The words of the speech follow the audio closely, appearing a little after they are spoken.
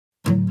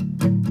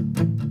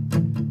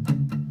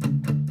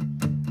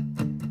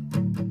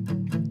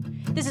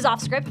is Off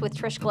Script with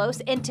Trish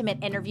Glose, intimate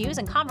interviews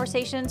and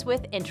conversations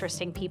with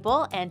interesting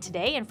people. And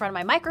today, in front of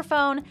my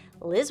microphone,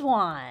 Liz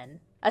Wan,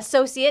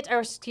 assistant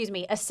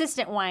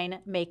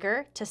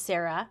winemaker to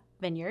Serra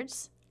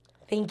Vineyards.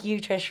 Thank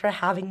you, Trish, for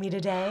having me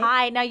today.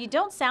 Hi. Now, you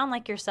don't sound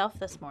like yourself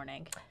this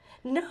morning.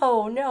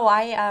 No,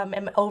 I am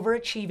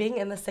overachieving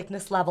in the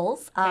sickness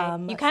levels.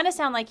 Okay. You kind of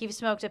sound like you've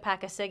smoked a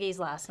pack of ciggies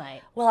last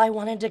night. Well, I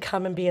wanted to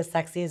come and be as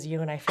sexy as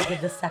you, and I figured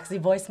this sexy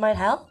voice might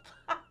help.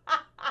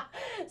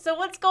 So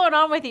what's going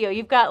on with you?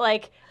 You've got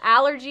like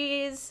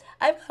allergies?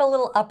 I've got a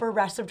little upper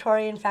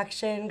respiratory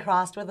infection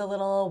crossed with a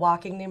little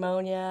walking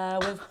pneummonia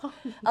with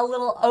a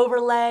little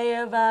overlay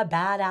of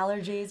bad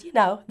allergies. You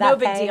know, that No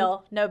big thing.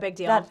 deal. No big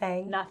deal. That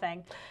thing.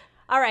 Nothing.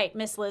 All right,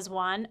 Miss Liz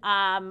Wan.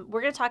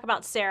 We're going to talk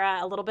about Serra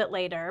a little bit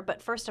later,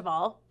 but first of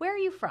all, where are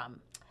you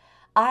from?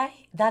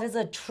 That is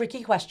a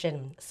tricky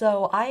question.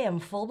 So I am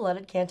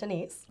full-blooded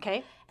Cantonese.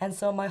 Okay. And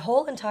so my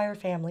whole entire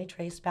family,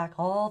 traced back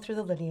all through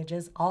the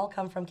lineages, all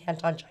come from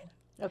Canton, China.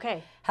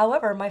 Okay.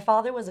 However, my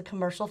father was a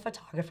commercial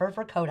photographer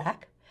for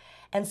Kodak,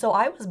 and so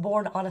I was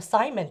born on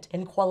assignment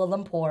in Kuala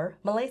Lumpur,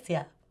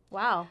 Malaysia.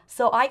 Wow.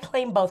 So I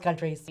claim both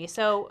countries.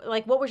 So,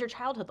 like, what was your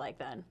childhood like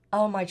then?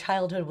 Oh, my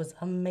childhood was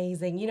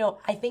amazing. You know,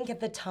 I think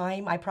at the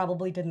time I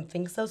probably didn't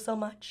think so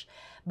much,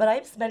 but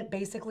I've spent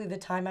basically the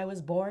time I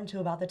was born to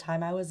about the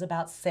time I was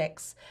about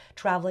 6,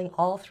 traveling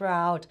all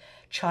throughout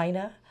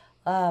China,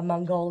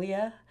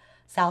 Mongolia,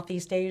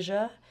 Southeast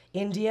Asia,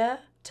 India,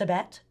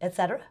 Tibet,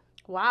 etc.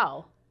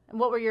 Wow. And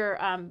what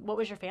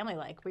was your family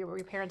like? What were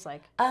your parents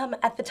like?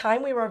 At the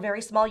time, we were a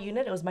very small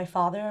unit. It was my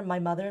father, my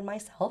mother, and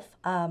myself.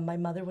 My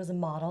mother was a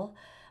model.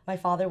 My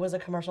father was a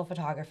commercial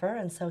photographer,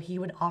 and so he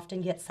would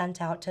often get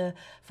sent out to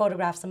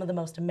photograph some of the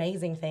most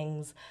amazing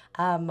things.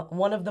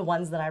 One of the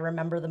ones that I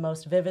remember the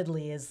most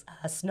vividly is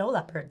snow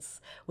leopards,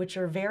 which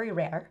are very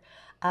rare.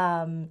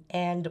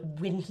 And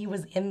when he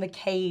was in the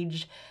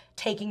cage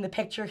taking the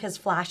picture, his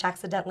flash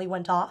accidentally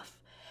went off.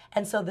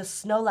 And so the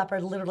snow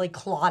leopard literally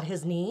clawed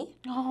his knee.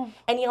 Oh.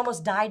 And he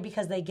almost died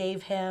because they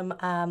gave him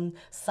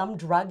some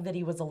drug that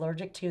he was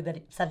allergic to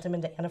that sent him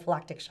into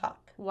anaphylactic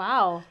shock.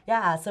 Wow.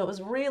 Yeah, so it was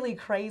really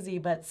crazy,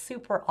 but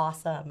super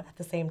awesome at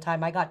the same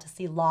time. I got to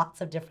see lots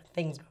of different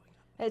things growing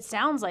up. It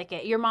sounds like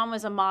it. Your mom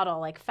was a model,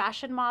 like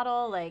fashion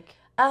model, like...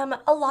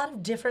 A lot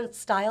of different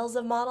styles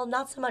of model,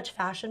 not so much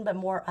fashion, but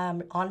more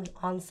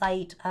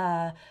on-site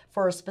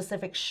for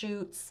specific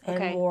shoots and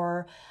Okay.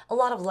 more a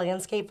lot of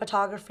landscape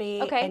photography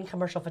Okay. and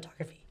commercial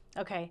photography.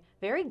 Okay.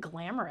 Very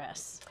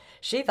glamorous.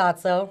 She thought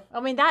so.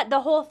 I mean,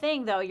 the whole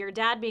thing, though, your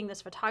dad being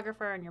this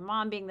photographer and your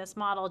mom being this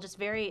model,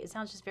 it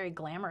sounds just very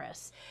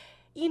glamorous.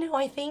 You know,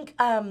 I think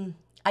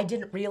I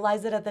didn't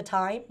realize it at the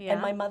time, Yeah.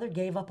 and my mother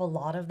gave up a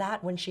lot of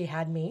that when she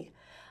had me.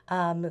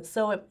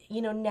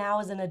 Now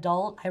as an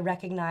adult, I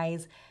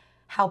recognize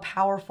how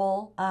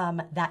powerful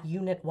that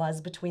unit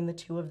was between the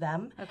two of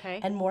them. Okay.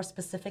 And more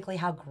specifically,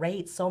 how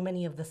great so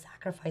many of the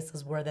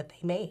sacrifices were that they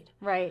made.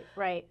 Right,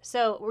 right.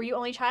 So, were you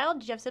only child?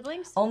 Did you have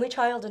siblings? Only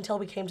child until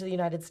we came to the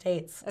United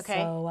States.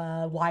 Okay.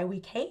 So why we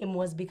came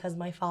was because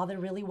my father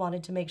really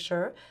wanted to make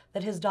sure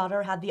that his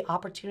daughter had the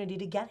opportunity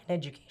to get an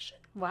education,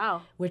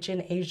 Wow. which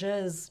in Asia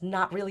is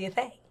not really a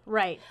thing.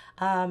 Right.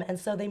 And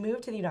so they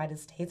moved to the United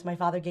States. My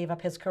father gave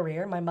up his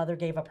career. My mother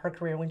gave up her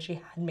career when she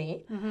had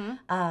me.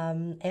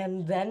 Mm-hmm.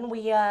 And then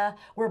we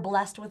were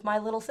blessed with my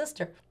little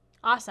sister.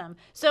 Awesome.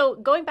 So,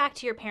 going back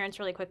to your parents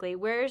really quickly,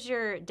 where's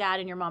your dad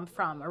and your mom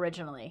from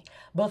originally?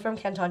 Both from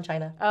Canton,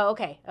 China. Oh,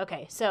 okay.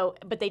 Okay. So,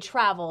 but they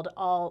traveled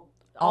all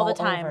the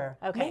time. Over.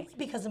 Okay. Mainly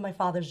because of my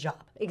father's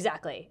job.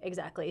 Exactly.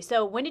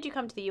 So, when did you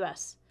come to the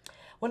U.S.?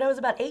 When I was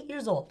about 8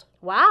 years old.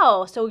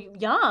 Wow. So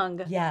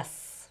young.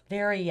 Yes,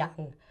 very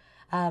young.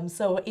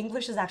 So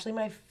English is actually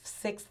my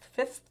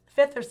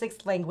fifth or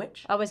sixth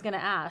language. I was going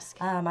to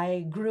ask.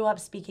 I grew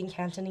up speaking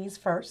Cantonese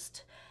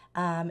first,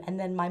 and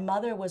then my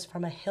mother was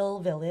from a hill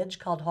village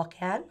called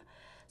Hokkien.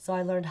 So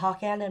I learned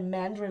Hokkien and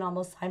Mandarin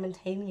almost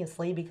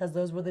simultaneously because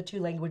those were the two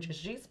languages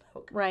she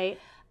spoke. Right.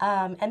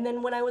 And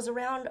then when I was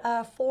around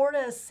 4 to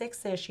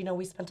 6-ish,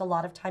 we spent a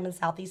lot of time in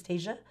Southeast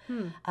Asia,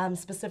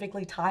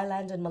 specifically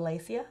Thailand and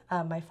Malaysia.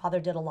 My father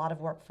did a lot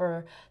of work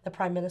for the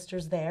prime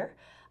ministers there.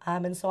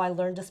 And so I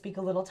learned to speak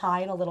a little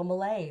Thai and a little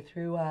Malay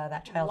through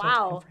that childhood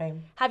time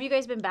frame. Have you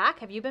guys been back?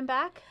 Have you been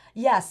back?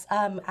 Yes.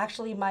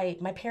 Actually,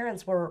 my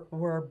parents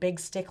were big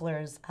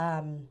sticklers.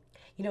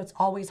 It's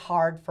always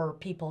hard for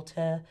people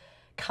to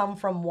come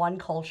from one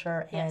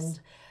culture Yes.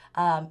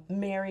 and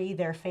marry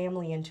their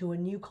family into a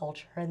new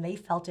culture. And they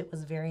felt it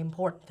was very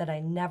important that I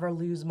never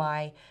lose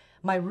my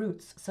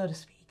roots, so to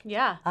speak.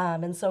 Yeah.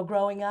 And so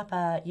growing up,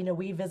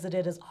 we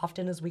visited as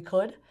often as we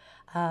could.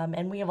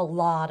 And we have a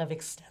lot of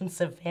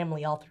extensive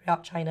family all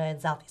throughout China and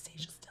Southeast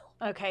Asia still.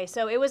 Okay,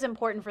 so it was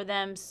important for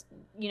them,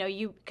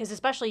 because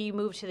especially you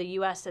moved to the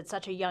U.S. at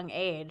such a young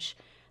age,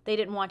 they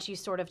didn't want you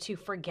sort of to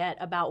forget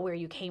about where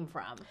you came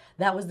from.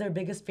 That was their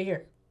biggest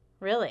fear.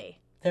 Really?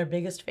 Their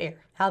biggest fear.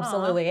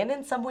 Absolutely. And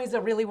in some ways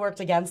it really worked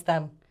against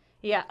them.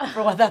 Yeah.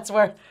 For what that's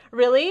worth.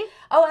 Really?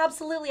 Oh,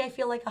 absolutely. I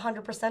feel like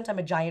 100% I'm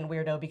a giant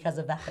weirdo because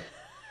of that.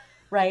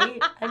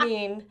 Right? I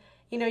mean,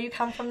 you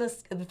come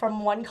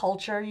from one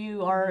culture,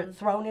 you are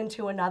thrown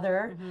into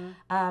another.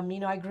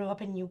 I grew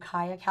up in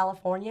Ukiah,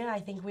 California. I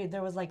think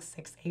there was like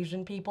 6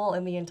 Asian people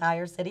in the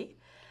entire city.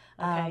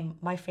 Okay.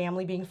 My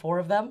family being 4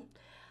 of them.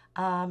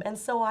 And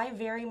so I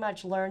very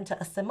much learned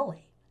to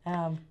assimilate.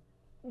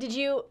 Did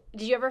you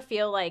ever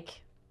feel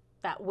like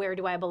that where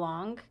do I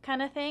belong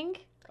kind of thing?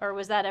 Or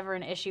was that ever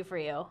an issue for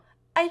you?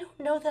 I don't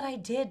know that I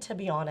did, to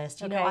be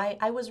honest. Okay.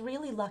 I was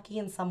really lucky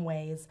in some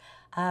ways.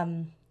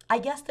 I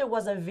guess there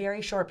was a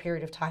very short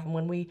period of time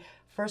when we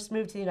first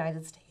moved to the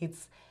United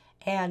States,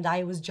 and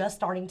I was just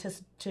starting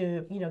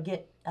to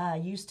get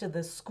used to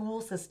the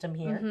school system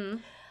here.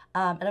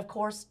 And of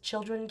course,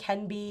 children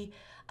can be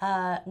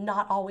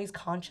not always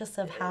conscious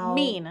of how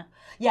Mean.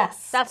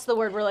 Yes. That's the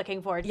word we're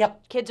looking for.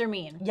 Yep. Kids are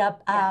mean.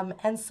 Yep. Yeah.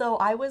 And so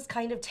I was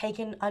kind of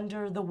taken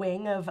under the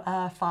wing of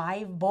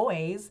 5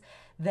 boys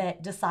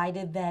that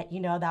decided that,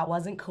 that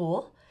wasn't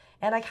cool.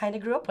 And I kind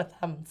of grew up with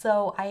them.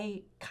 So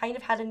I kind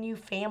of had a new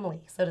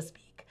family, so to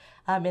speak,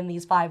 in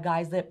these 5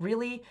 guys that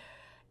really,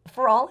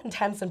 for all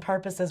intents and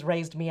purposes,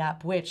 raised me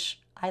up,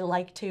 which I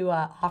like to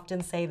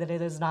often say that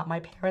it is not my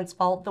parents'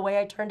 fault the way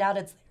I turned out.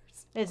 It's theirs.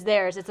 It's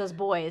theirs. It's those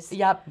boys.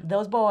 Yep,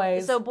 those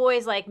boys. So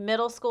boys like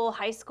middle school,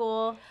 high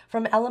school?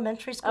 From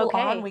elementary school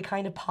Okay. on, we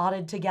kind of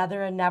potted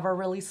together and never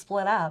really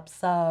split up.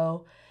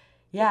 So,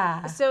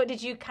 yeah. So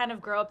did you kind of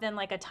grow up then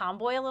like a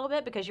tomboy a little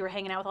bit because you were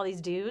hanging out with all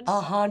these dudes?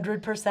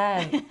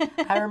 100%.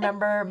 I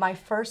remember my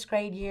first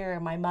grade year,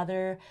 my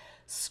mother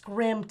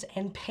scrimped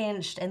and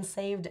pinched and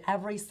saved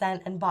every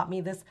cent and bought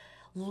me this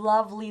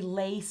lovely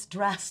lace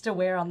dress to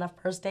wear on the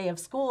first day of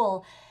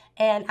school.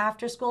 And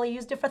after school, I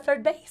used it for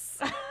third base.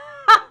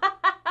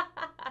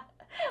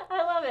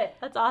 I love it.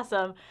 That's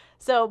awesome.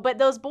 So, but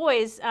those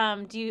boys,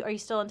 are you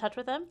still in touch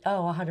with them?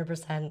 Oh,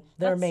 100%.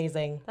 They're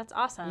amazing. That's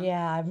awesome.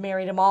 Yeah, I've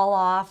married them all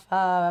off,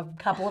 a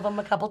couple of them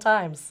a couple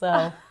times,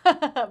 so.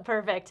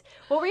 Perfect.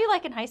 What were you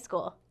like in high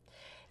school?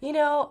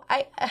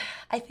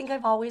 I think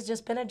I've always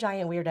just been a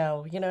giant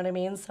weirdo, you know what I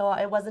mean? So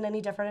it wasn't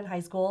any different in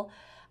high school.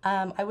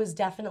 I was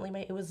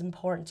definitely, it was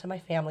important to my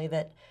family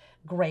that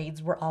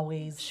grades were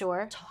always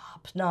Sure.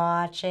 top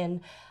notch,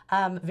 and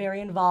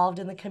very involved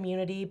in the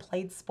community,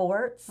 played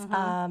sports,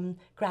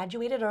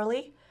 graduated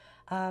early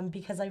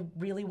because I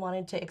really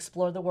wanted to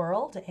explore the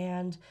world.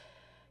 And,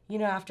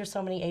 after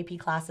so many AP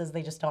classes,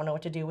 they just don't know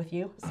what to do with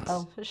you.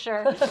 So.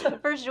 Sure,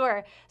 for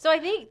sure. So I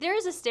think there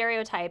is a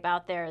stereotype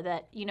out there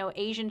that,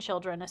 Asian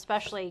children,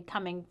 especially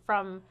coming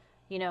from,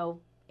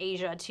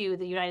 Asia to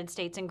the United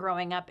States and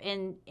growing up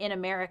in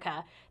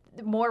America,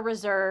 more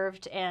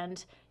reserved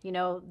and,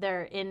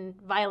 they're in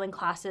violin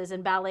classes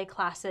and ballet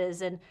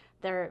classes and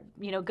they're,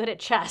 good at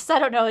chess. I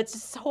don't know. It's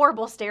just a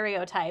horrible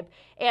stereotype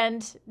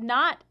and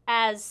not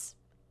as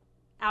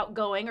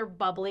outgoing or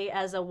bubbly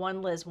as a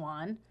one Liz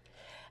Juan.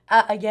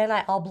 Again,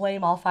 I'll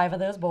blame all 5 of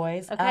those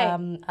boys. Okay.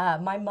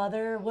 My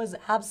mother was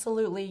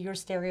absolutely your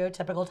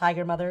stereotypical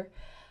tiger mother.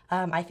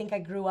 I think I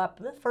grew up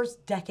the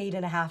first decade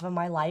and a half of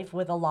my life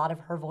with a lot of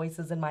her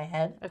voices in my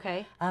head.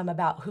 Okay.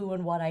 About who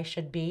and what I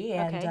should be.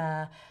 And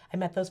Okay. I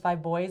met those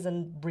 5 boys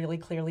and really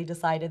clearly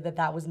decided that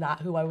that was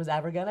not who I was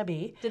ever going to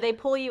be. Did they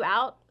pull you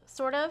out,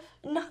 sort of?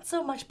 Not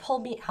so much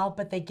pulled me out,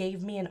 but they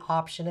gave me an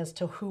option as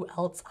to who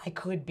else I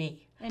could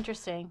be.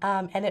 Interesting.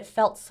 And it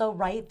felt so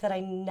right that I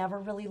never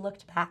really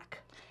looked back.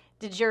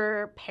 Did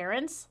your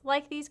parents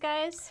like these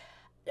guys?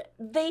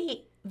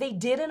 They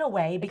did in a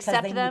way because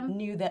Accept they them?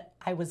 knew that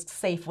I was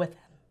safe with them.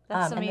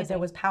 That's And that there amazing.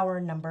 was power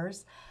in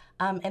numbers.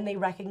 And they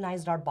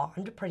recognized our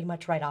bond pretty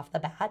much right off the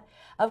bat.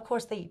 Of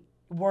course, they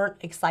weren't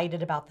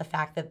excited about the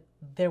fact that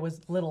there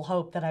was little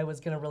hope that I was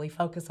going to really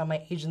focus on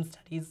my Asian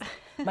studies,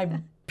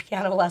 my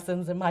piano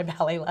lessons and my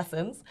ballet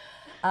lessons.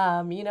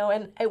 And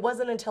it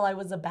wasn't until I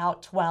was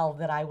about 12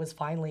 that I was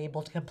finally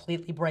able to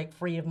completely break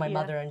free of my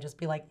mother and just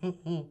be like,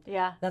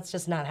 Yeah. that's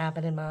just not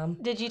happening, Mom.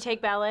 Did you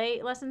take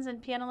ballet lessons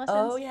and piano lessons?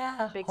 Oh,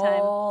 yeah. Big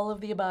time. All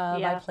of the above.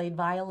 Yeah. I played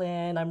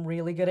violin. I'm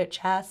really good at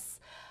chess.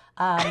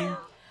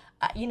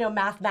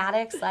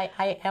 Mathematics,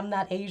 I am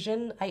that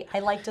Asian. I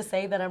like to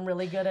say that I'm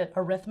really good at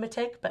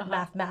arithmetic, but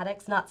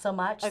mathematics, not so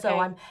much. Okay. So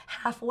I'm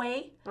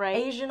halfway Right.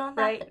 Asian on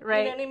that.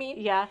 Right. You know what I mean?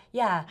 Yeah.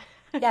 Yeah.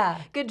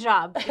 Yeah. Good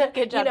job.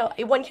 Good job.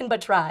 One can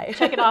but try.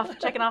 Checking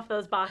off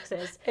those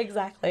boxes.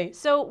 Exactly.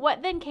 So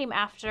what then came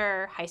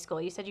after high school?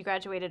 You said you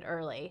graduated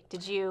early.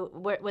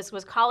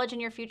 Was college in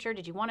your future?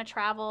 Did you want to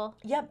travel?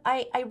 Yep,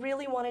 I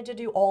really wanted to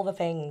do all the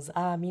things,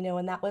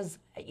 and that was,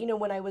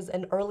 when I was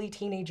an early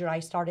teenager, I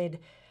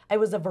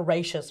was a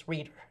voracious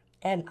reader,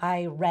 and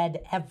I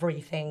read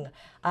everything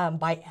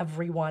by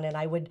everyone, and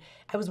I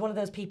was one of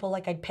those people,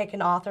 like, I'd pick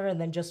an author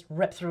and then just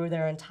rip through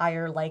their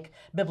entire, like,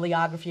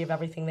 bibliography of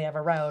everything they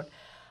ever wrote.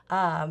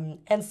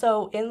 And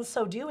so in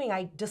so doing,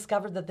 I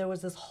discovered that there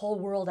was this whole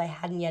world I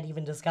hadn't yet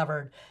even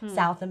discovered.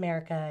 South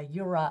America,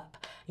 Europe.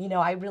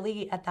 I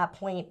really, at that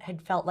point,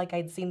 had felt like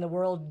I'd seen the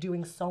world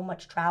doing so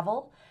much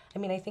travel. I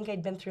mean, I think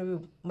I'd been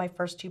through my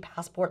first 2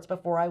 passports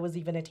before I was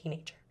even a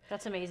teenager.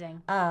 That's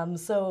amazing.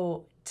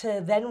 So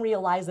to then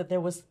realize that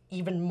there was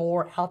even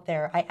more out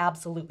there, I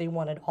absolutely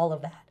wanted all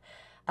of that.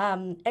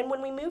 And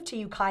when we moved to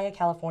Ukiah,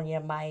 California,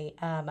 my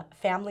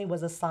family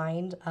was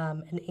assigned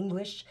an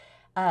English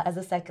as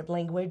a second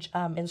language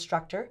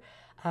instructor.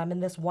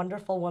 And this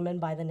wonderful woman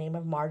by the name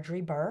of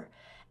Marjorie Burr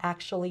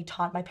actually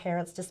taught my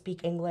parents to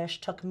speak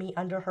English, took me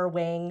under her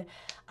wing,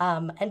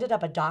 ended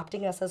up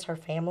adopting us as her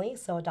family,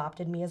 so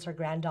adopted me as her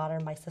granddaughter,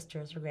 my sister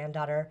as her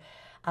granddaughter,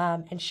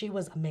 and she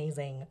was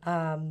amazing.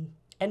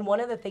 And one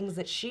of the things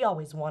that she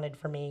always wanted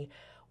for me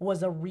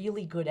was a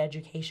really good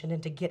education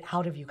and to get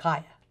out of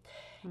Ukiah.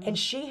 And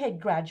she had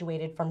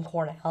graduated from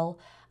Cornell,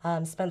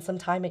 spent some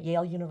time at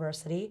Yale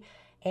University,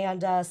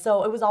 and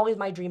so it was always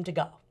my dream to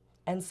go.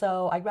 And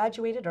so I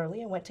graduated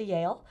early and went to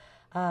Yale,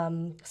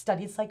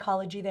 studied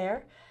psychology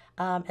there,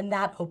 and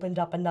that opened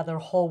up another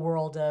whole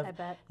world of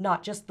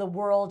not just the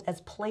world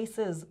as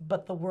places,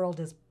 but the world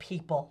as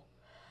people.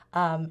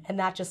 And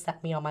that just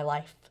set me on my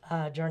life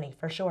journey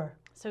for sure.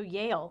 So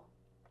Yale,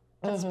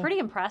 that's pretty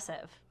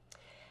impressive.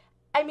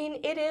 I mean,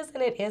 it is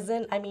and it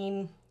isn't. I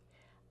mean,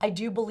 I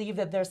do believe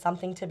that there's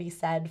something to be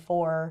said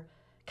for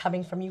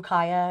coming from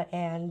Ukiah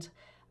and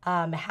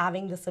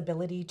having this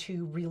ability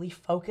to really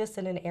focus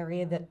in an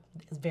area that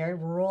is very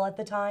rural at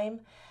the time.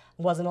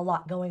 Wasn't a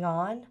lot going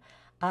on.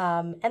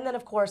 And then,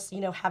 of course,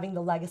 having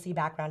the legacy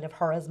background of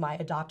her as my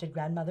adopted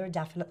grandmother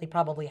definitely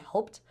probably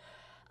helped.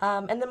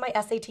 And then my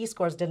SAT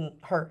scores didn't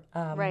hurt.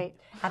 Right.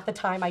 At the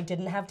time, I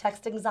didn't have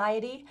test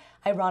anxiety.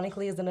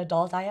 Ironically, as an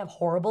adult, I have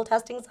horrible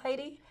test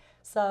anxiety.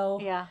 So,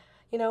 yeah.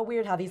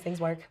 Weird how these things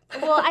work.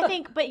 Well, I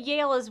think, but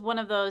Yale is one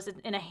of those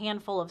in a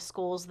handful of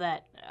schools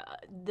that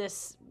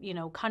this,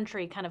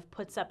 country kind of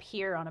puts up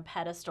here on a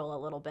pedestal a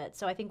little bit.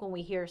 So I think when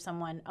we hear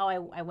someone, I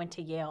went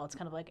to Yale, it's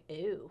kind of like,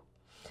 ooh.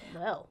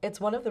 Well,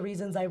 it's one of the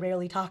reasons I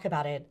rarely talk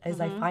about it,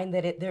 is I find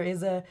that there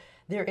is a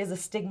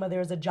stigma,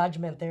 there is a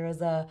judgment, there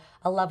is a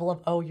level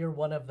of, oh, you're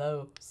one of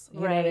those.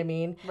 You know what I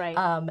mean? Right.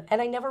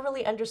 And I never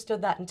really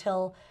understood that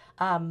until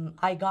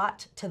I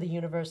got to the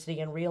university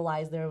and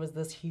realized there was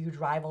this huge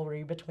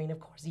rivalry between, of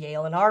course,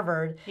 Yale and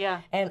Harvard.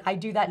 Yeah. And I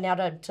do that now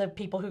to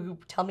people who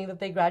tell me that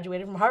they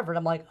graduated from Harvard.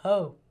 I'm like,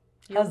 oh,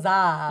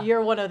 huzzah.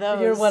 You're one of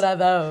those. You're one of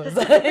those.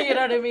 You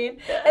know what I mean?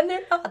 And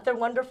they're not. They're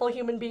wonderful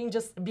human beings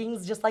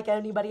just like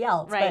anybody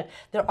else. Right. But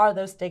there are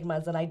those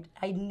stigmas, and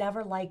I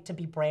never like to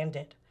be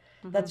branded.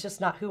 That's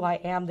just not who I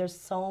am. There's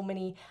so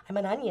many. I'm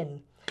an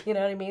onion. You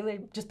know what I mean? They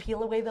just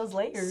peel away those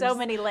layers. So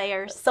many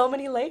layers. So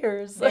many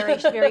layers. Very,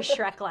 very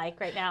Shrek-like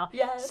right now.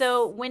 Yes.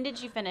 So when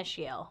did you finish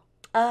Yale?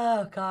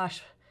 Oh,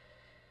 gosh.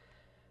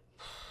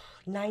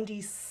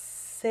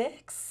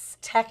 96?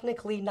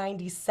 Technically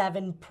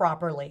 97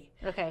 properly.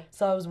 Okay.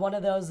 So I was one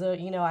of those,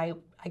 I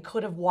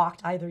could have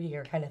walked either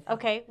year kind of thing.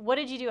 Okay. What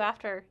did you do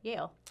after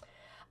Yale?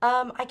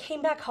 I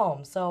came back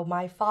home. So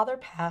my father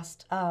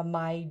passed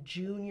my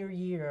junior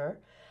year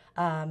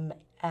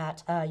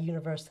at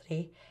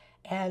university.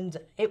 And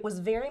it was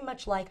very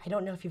much like, I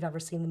don't know if you've ever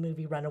seen the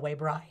movie Runaway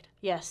Bride.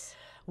 Yes.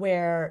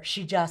 Where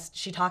she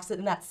talks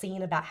in that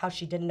scene about how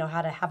she didn't know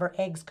how to have her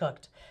eggs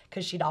cooked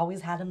because she'd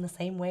always had them the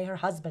same way her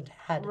husband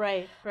had.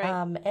 Right.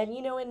 And,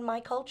 in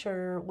my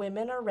culture,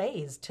 women are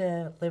raised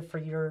to live for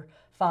your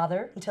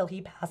father until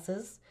he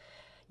passes,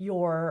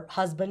 your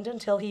husband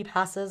until he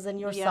passes, and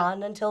your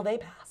son until they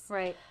pass.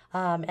 Right.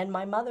 And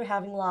my mother,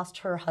 having lost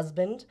her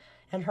husband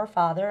and her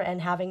father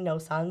and having no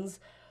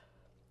sons,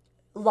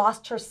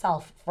 lost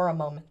herself for a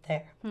moment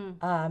there.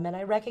 And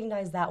I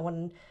recognized that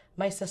when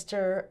my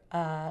sister,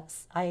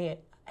 I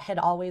had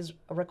always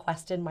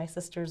requested my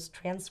sister's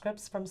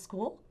transcripts from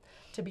school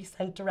to be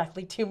sent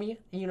directly to me at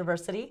the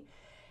university,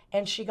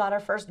 and she got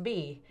her first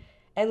B.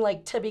 And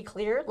to be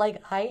clear,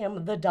 I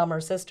am the dumber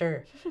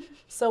sister.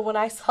 So when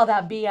I saw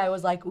that B, I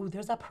was like, ooh,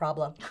 there's a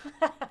problem.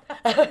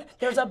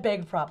 There's a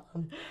big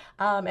problem.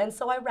 And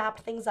so I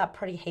wrapped things up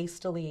pretty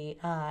hastily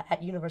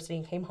at university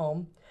and came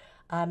home.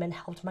 And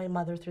helped my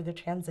mother through the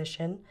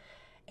transition,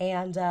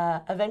 and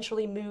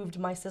eventually moved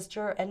my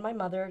sister and my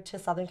mother to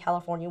Southern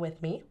California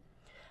with me,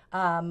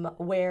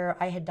 where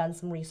I had done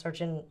some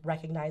research and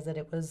recognized that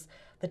it was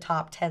the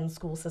top 10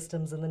 school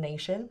systems in the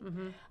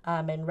nation,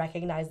 and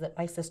recognized that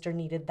my sister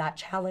needed that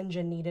challenge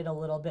and needed a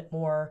little bit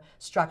more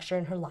structure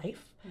in her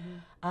life.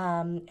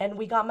 And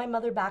we got my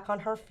mother back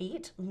on her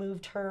feet,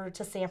 moved her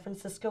to San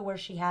Francisco, where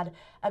she had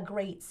a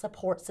great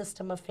support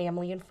system of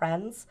family and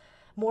friends.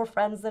 More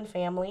friends than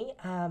family,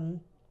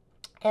 and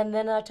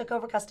then took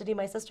over custody of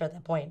my sister at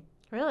that point.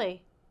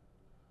 Really?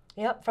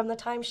 Yep, from the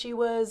time she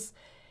was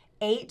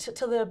 8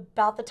 to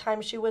about the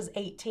time she was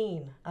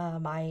 18,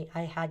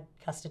 I had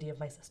custody of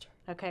my sister.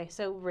 Okay,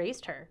 so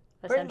raised her,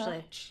 essentially.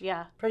 Pretty much.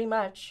 Yeah. Pretty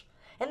much.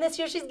 And this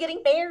year she's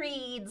getting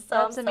married, so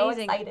That's I'm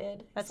amazing. so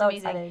excited. That's so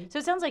amazing. Excited. So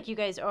it sounds like you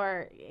guys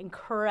are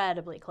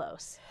incredibly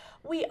close.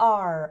 We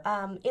are,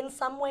 in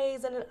some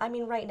ways, and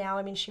right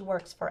now, she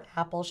works for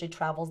Apple, she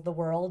travels the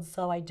world,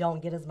 so I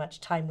don't get as much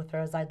time with her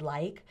as I'd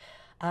like,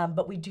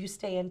 but we do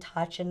stay in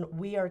touch, and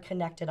we are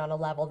connected on a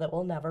level that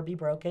will never be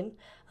broken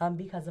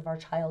because of our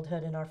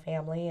childhood and our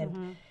family,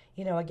 and,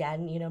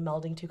 again,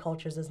 melding two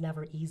cultures is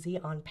never easy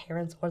on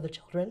parents or the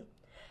children,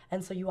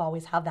 and so you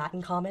always have that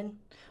in common.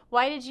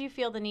 Why did you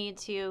feel the need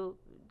to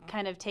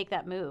kind of take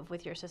that move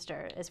with your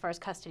sister as far as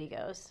custody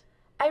goes?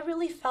 I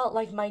really felt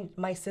like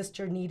my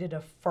sister needed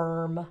a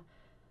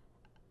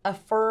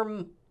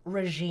firm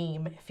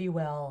regime, if you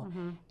will.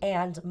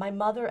 And my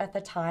mother at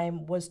the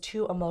time was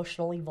too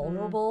emotionally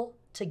vulnerable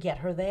to get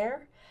her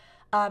there.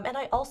 And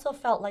I also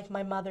felt like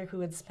my mother,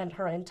 who had spent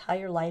her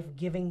entire life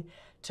giving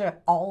to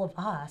all of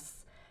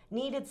us,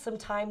 needed some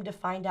time to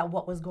find out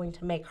what was going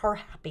to make her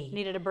happy.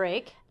 Needed a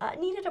break?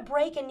 Needed a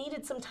break and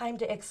needed some time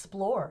to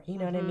explore, you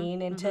know what I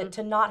mean? And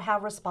to not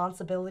have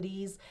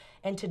responsibilities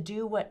and to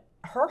do what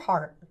her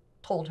heart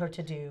told her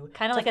to do.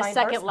 Kind of like a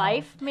second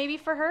life, maybe,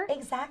 for her?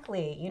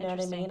 Exactly. You know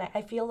what I mean?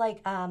 I feel like,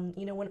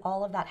 you know, when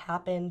all of that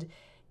happened,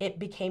 it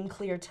became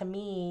clear to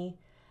me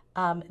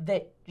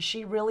that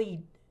she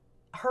really,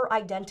 her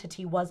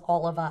identity was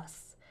all of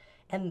us.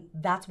 And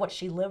that's what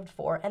she lived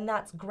for. And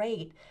that's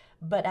great.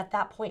 But at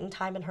that point in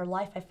time in her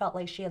life, I felt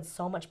like she had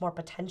so much more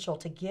potential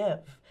to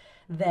give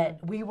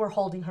that we were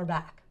holding her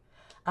back.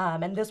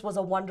 And this was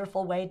a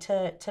wonderful way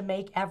to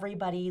make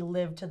everybody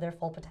live to their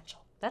full potential.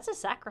 That's a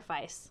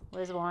sacrifice,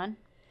 Liz Wan.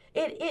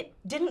 It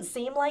didn't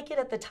seem like it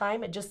at the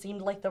time. It just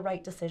seemed like the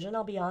right decision,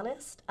 I'll be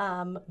honest.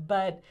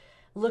 But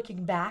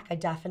looking back, I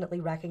definitely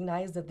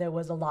recognize that there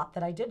was a lot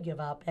that I did give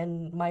up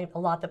and a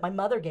lot that my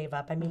mother gave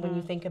up. I mean, when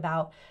you think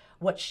about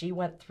what she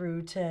went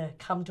through to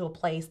come to a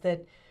place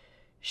that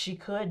she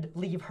could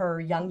leave her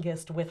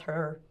youngest with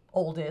her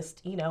oldest,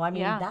 you know, I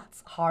mean,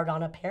 that's hard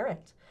on a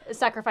parent. A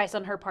sacrifice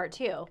on her part,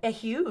 too. A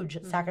huge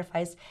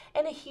sacrifice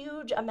and a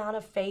huge amount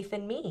of faith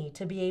in me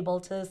to be able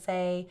to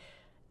say,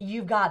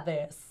 you've got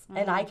this,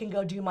 and I can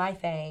go do my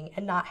thing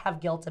and not have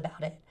guilt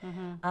about it.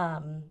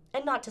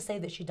 And not to say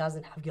that she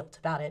doesn't have guilt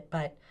about it,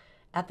 but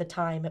at the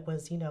time it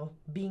was, you know,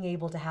 being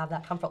able to have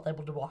that comfort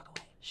level to walk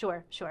away.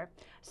 Sure.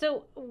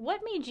 So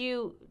what made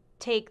you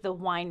take the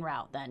wine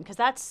route then? Because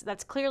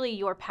that's clearly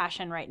your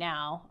passion right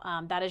now.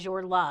 That is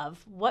your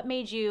love. What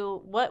made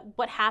you,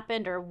 what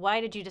happened, or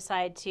why did you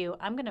decide to,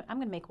 I'm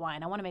gonna make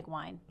wine. I want to make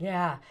wine.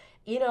 Yeah.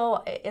 You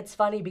know, it's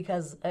funny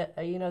because,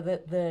 you know,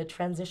 the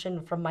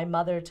transition from my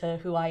mother to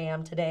who I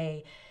am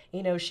today,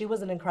 you know, she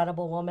was an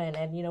incredible woman.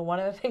 And, you know, one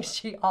of the things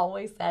she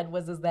always said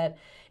is that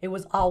it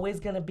was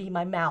always going to be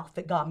my mouth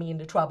that got me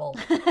into trouble.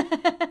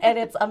 And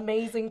it's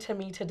amazing to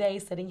me today,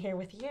 sitting here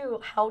with you,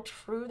 how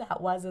true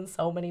that was in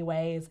so many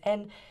ways.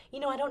 And, you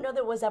know, I don't know that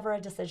it was ever a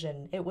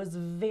decision. It was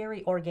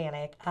very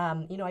organic.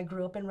 You know, I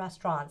grew up in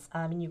restaurants.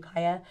 In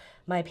Ukiah,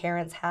 my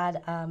parents had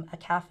a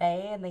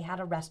cafe and they had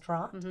a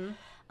restaurant.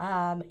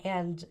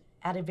 And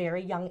at a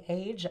very young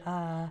age,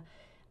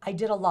 I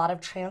did a lot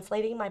of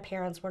translating. My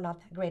parents were not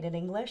that great at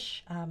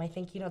English. I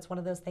think, you know, it's one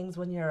of those things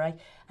when you're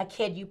a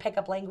kid, you pick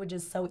up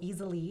languages so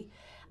easily.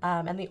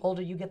 And the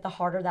older you get, the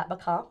harder that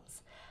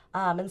becomes.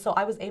 And so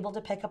I was able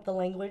to pick up the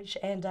language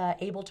and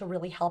able to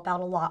really help out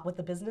a lot with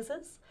the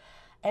businesses.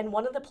 And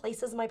one of the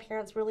places my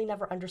parents really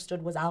never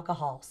understood was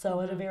alcohol.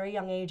 So at a very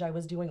young age, I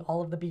was doing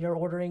all of the beer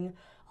ordering,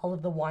 all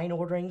of the wine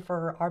ordering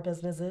for our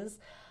businesses.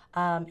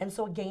 And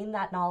so gained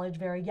that knowledge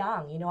very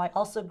young. You know, I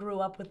also grew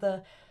up with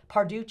the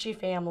Parducci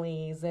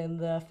families and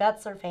the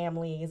Fetzer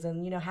families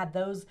and, you know, had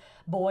those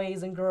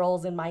boys and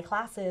girls in my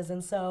classes.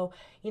 And so,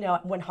 you know,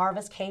 when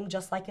harvest came,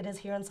 just like it is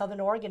here in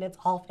Southern Oregon, it's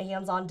all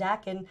hands on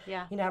deck and,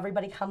 you know,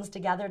 everybody comes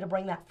together to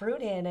bring that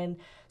fruit in. And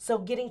so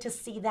getting to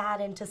see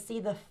that and to see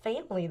the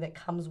family that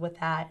comes with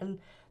that and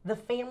the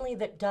family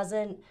that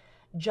doesn't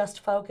just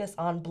focus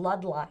on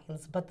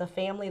bloodlines, but the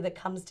family that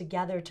comes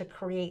together to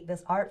create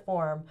this art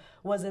form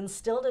was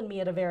instilled in me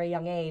at a very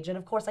young age. And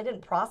of course, I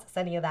didn't process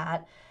any of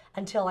that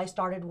until I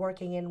started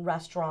working in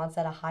restaurants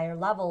at a higher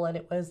level, and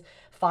it was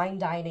fine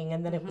dining,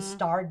 and then it was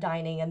starred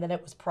dining, and then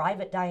it was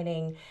private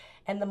dining.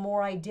 And the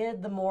more I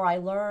did, the more I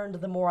learned,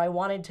 the more I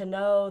wanted to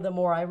know, the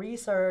more I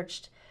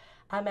researched.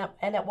 And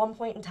at one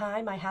point in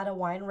time, I had a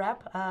wine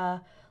rep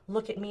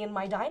look at me in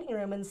my dining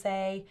room and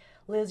say,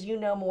 Liz, you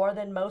know more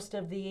than most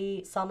of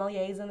the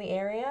sommeliers in the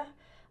area.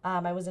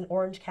 I was in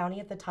Orange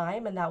County at the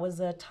time, and that was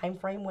a time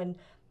frame when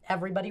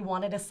everybody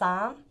wanted a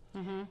somm.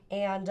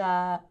 And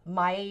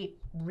my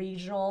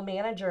regional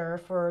manager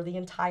for the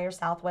entire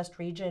Southwest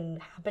region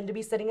happened to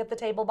be sitting at the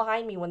table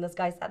behind me when this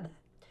guy said that.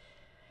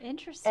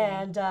 Interesting.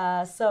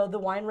 And so the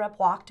wine rep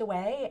walked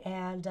away,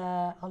 and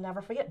I'll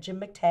never forget, Jim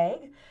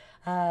McTagg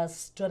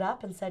stood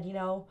up and said, you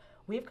know,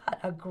 we've got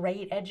a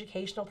great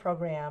educational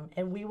program,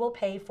 and we will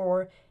pay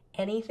for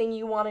anything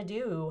you want to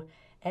do.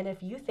 And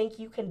if you think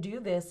you can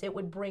do this, it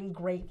would bring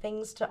great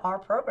things to our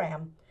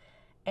program.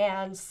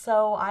 And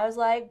so I was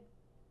like,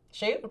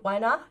 shoot, why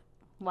not?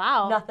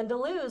 Wow. Nothing to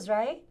lose,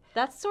 right?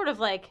 That's sort of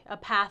like a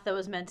path that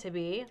was meant to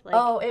be. Like,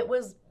 oh, it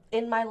was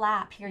in my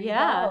lap. Here you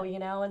go, you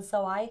know. And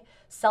so I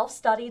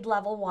self-studied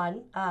level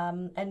 1,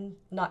 and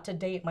not to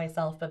date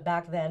myself, but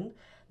back then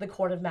the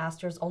Court of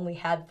Masters only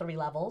had 3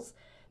 levels.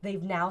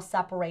 They've now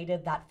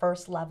separated that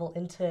first level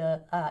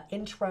into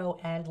intro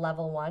and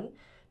level 1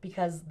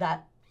 because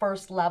that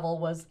first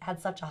level had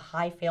such a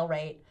high fail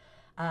rate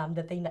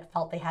that they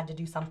felt they had to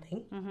do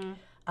something.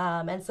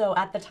 And so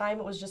at the time,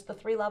 it was just the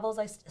 3 levels.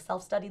 I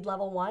self-studied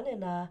level 1,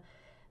 and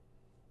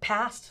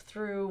passed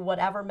through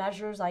whatever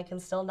measures I can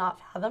still not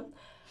fathom.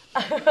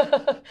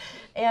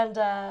 And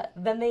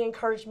then they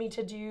encouraged me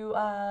to do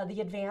the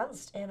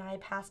advanced, and I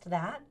passed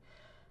that.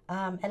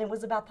 And it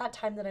was about that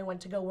time that I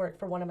went to go work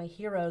for one of my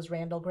heroes,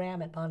 Randall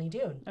Graham, at Bonnie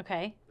Doon.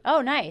 Okay.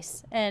 Oh,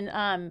 nice.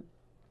 And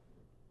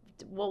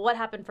well, what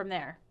happened from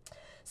there?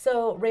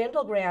 So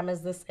Randall Graham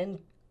is this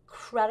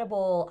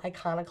incredible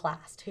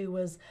iconoclast who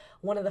was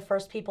one of the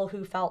first people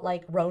who felt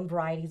like Rhone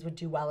varieties would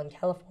do well in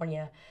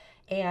California.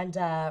 And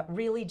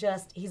really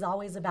just, he's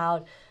always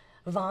about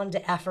vin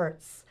de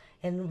efforts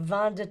and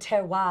vin de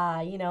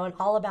terroir, you know, and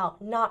all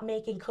about not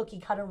making cookie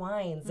cutter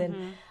wines.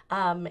 And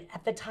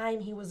at the time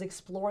he was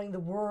exploring the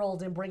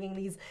world and bringing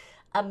these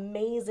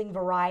amazing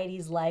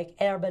varieties like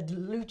Herba de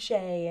Luce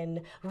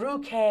and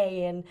Ruque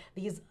and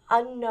these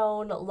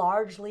unknown,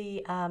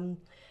 largely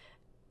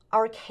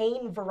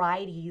arcane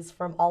varieties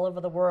from all over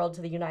the world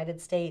to the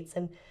United States,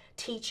 and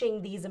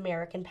teaching these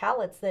American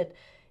palates that,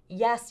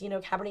 yes, you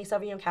know, Cabernet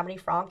Sauvignon, Cabernet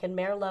Franc, and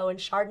Merlot and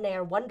Chardonnay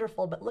are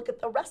wonderful, but look at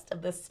the rest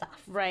of this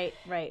stuff. Right,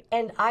 right.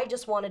 And I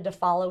just wanted to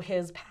follow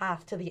his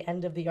path to the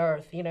end of the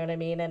earth, you know what I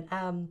mean?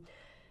 And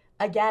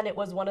again, it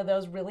was one of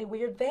those really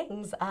weird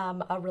things.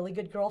 A really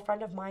good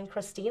girlfriend of mine,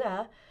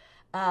 Christina,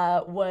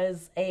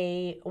 was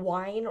a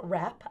wine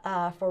rep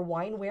for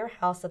Wine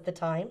Warehouse at the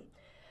time.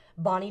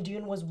 Bonnie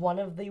Doon was one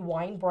of the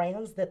wine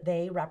brands that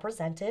they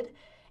represented,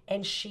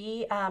 and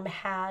she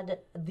had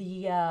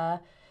the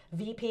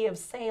VP of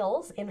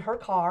sales in her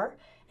car,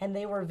 and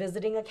they were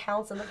visiting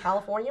accounts in the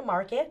California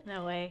market.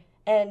 No way.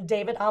 And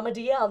David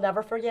Amadea, I'll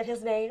never forget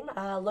his name,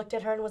 looked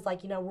at her and was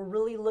like, you know, we're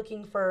really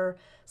looking for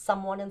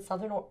someone in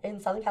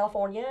Southern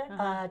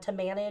California to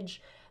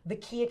manage the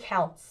key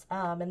accounts,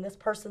 and this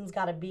person's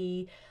got to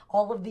be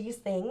all of these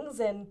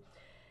things.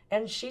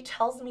 And she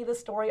tells me the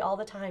story all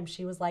the time.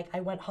 She was like, I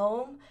went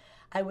home,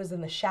 I was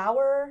in the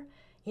shower,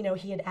 you know,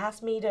 he had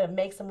asked me to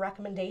make some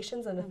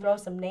recommendations and to throw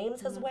some names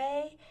his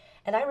way.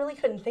 And I really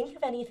couldn't think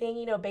of anything,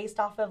 you know, based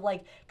off of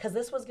like, because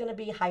this was going to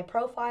be high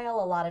profile,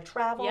 a lot of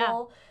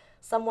travel,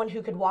 someone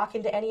who could walk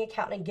into any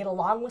account and get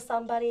along with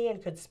somebody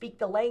and could speak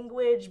the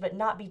language but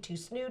not be too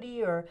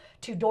snooty or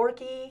too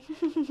dorky.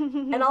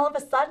 And all of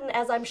a sudden,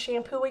 as I'm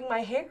shampooing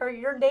my hair,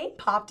 your name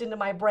popped into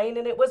my brain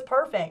and it was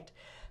perfect.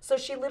 So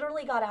she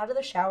literally got out of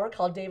the shower,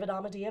 called David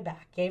Amadea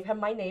back, gave him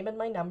my name and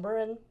my number,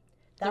 and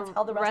that's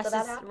how the rest of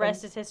that happened.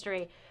 Rest is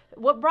history.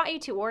 What brought you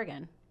to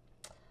Oregon?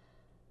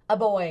 A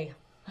boy.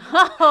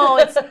 Oh,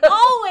 it's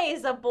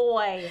always a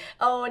boy.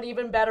 Oh, and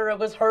even better, it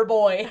was her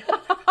boy.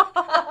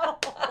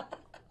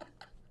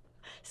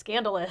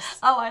 Scandalous.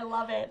 Oh, I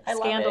love it. I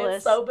love it.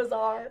 It's so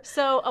bizarre.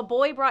 So a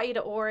boy brought you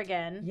to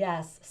Oregon.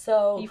 Yes.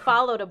 So you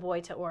followed a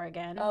boy to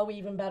Oregon. Oh,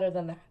 even better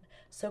than that.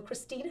 So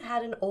Christina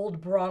had an old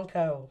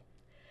Bronco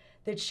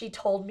that she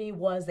told me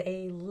was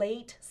a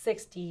late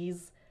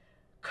 60s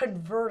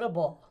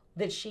convertible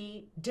that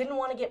she didn't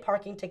want to get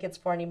parking tickets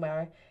for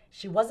anymore.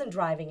 She wasn't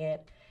driving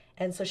it,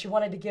 and so she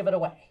wanted to give it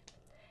away.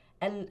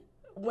 And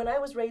when I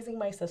was raising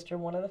my sister,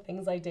 one of the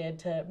things I did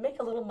to make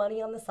a little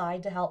money on the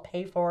side to help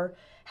pay for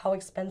how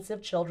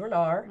expensive children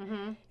are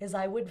is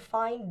I would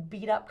find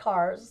beat up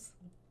cars,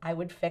 I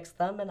would fix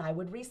them, and I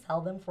would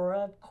resell them for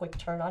a quick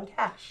turn on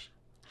cash.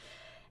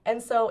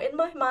 And so in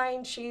my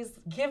mind, she's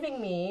giving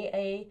me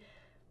a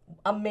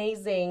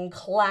amazing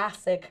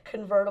classic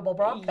convertible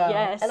Bronco.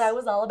 Yes. And I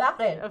was all about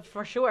it.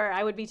 For sure.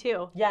 I would be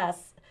too.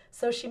 Yes.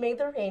 So she made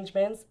the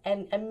arrangements,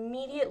 and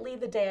immediately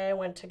the day I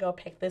went to go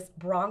pick this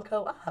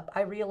Bronco up,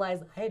 I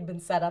realized I had been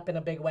set up in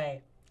a big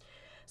way.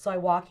 So I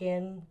walk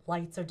in,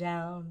 lights are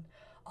down,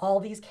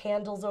 all these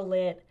candles are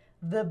lit,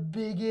 the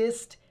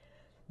biggest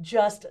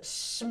just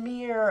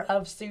smear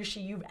of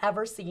sushi you've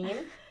ever seen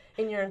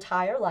in your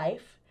entire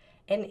life.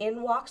 And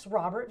in walks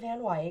Robert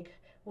Van Wyck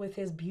with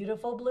his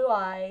beautiful blue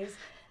eyes,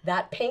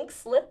 that pink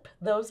slip,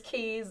 those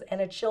keys,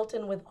 and a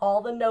Chilton with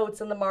all the notes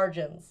in the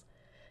margins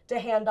to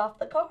hand off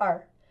the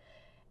car.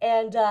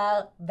 And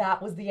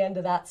that was the end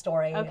of that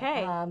story.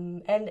 Okay.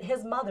 And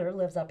his mother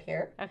lives up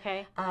here.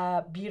 Okay.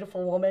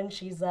 Beautiful woman.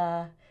 She's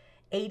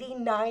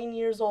 89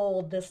 years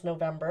old this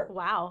November.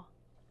 Wow.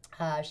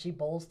 She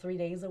bowls 3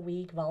 days a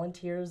week,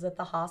 volunteers at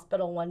the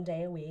hospital 1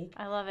 day a week.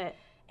 I love it.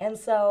 And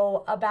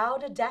so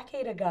about a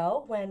decade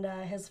ago, when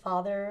his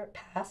father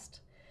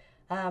passed,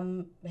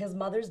 his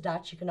mother's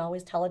Dutch. You can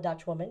always tell a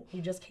Dutch woman.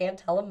 You just can't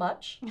tell them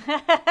much.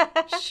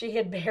 She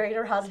had buried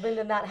her husband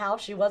in that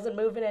house. She wasn't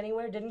moving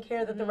anywhere, didn't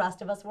care that the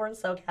rest of us were in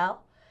SoCal.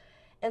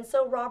 And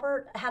so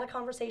Robert had a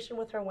conversation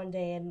with her one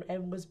day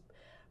and was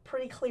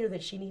pretty clear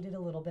that she needed a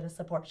little bit of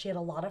support. She had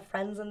a lot of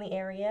friends in the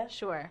area.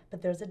 Sure.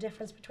 But there's a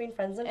difference between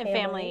friends and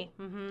family.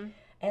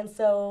 And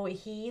so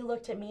he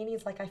looked at me and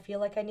he's like, I feel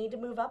like I need to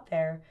move up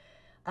there.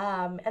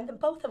 And then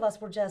both of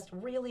us were just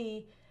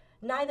really...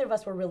 Neither of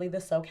us were really the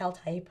SoCal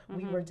type.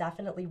 We were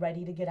definitely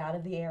ready to get out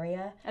of the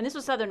area. And this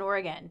was Southern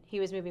Oregon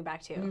he was moving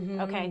back to.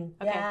 Okay.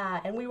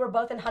 Yeah, and we were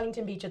both in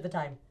Huntington Beach at the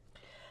time.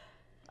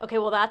 Okay,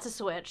 well, that's a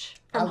switch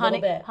from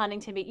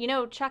Huntington Beach. You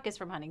know, Chuck is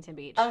from Huntington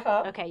Beach.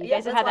 Okay, you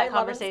guys have had that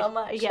conversation. So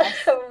much.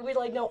 Yes. We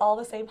like know all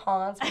the same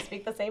haunts. We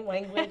speak the same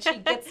language. He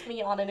gets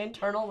me on an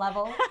internal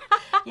level.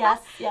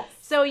 Yes.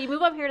 So you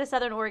move up here to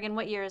Southern Oregon.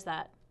 What year is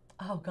that?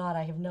 Oh God,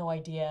 I have no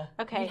idea.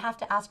 Okay. You'd have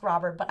to ask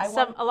Robert, but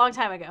a long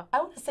time ago. I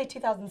want to say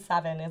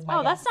 2007 is my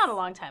guess. That's not a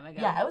long time ago.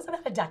 Yeah, it was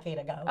about a decade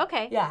ago.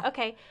 Okay. Yeah.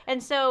 Okay.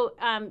 And so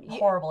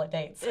horrible at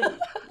dates.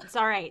 It's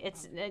all right.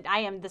 I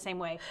am the same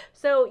way.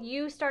 So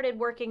you started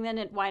working then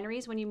at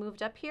wineries when you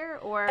moved up here,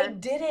 or I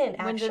didn't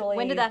actually.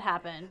 When did that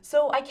happen?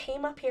 So I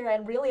came up here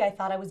and really I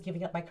thought I was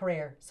giving up my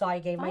career. So I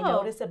gave my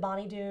notice at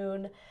Bonnie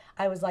Doon.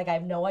 I was like, I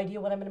have no idea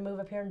what I'm going to move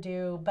up here and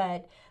do.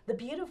 But the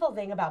beautiful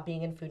thing about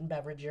being in food and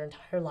beverage your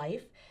entire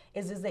life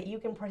is that you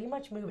can pretty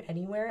much move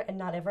anywhere and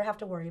not ever have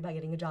to worry about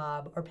getting a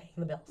job or paying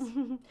the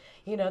bills.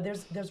 You know,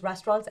 there's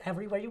restaurants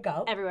everywhere you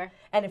go. Everywhere.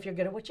 And if you're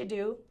good at what you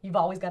do, you've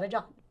always got a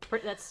job.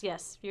 You're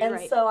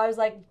right. And so I was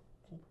like,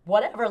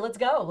 whatever, let's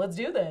go, let's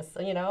do this,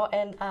 you know.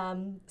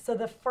 And so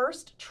the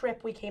first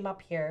trip we came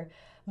up here,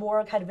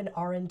 more kind of an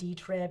R&D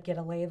trip, get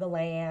a lay of the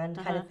land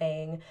kind of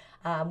thing.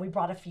 We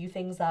brought a few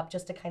things up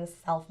just to kind of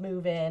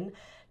self-move in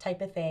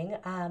type of thing.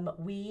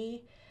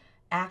 We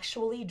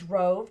actually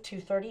drove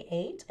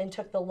 238 and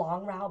took the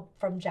long route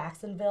from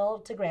Jacksonville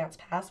to Grants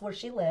Pass, where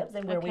she lives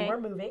and where we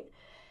were moving.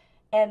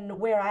 And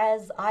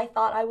whereas I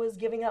thought I was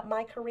giving up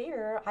my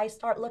career, I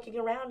start looking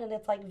around and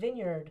it's like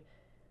vineyard,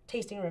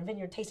 tasting room,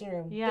 vineyard, tasting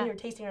room, vineyard,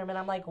 tasting room. And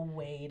I'm like,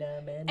 wait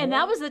a minute. And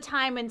that was the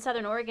time in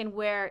Southern Oregon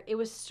where it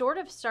was sort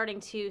of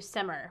starting to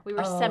simmer. We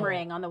were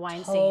simmering on the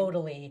wine scene.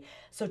 Totally.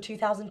 So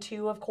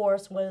 2002, of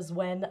course, was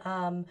when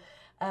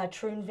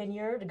Troon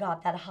Vineyard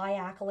got that high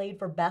accolade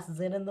for best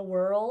Zin in the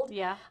world.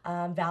 Yeah.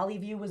 Valley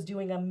View was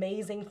doing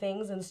amazing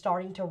things and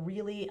starting to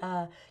really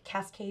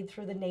cascade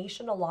through the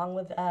nation, along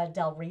with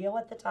Del Rio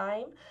at the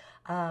time.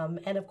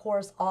 And of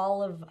course,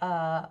 all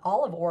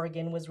of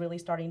Oregon was really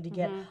starting to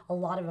get a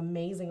lot of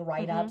amazing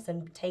write-ups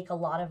and take a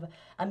lot of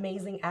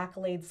amazing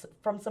accolades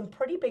from some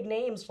pretty big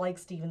names like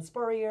Steven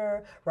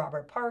Spurrier,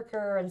 Robert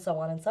Parker, and so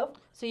on and so forth.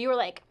 So you were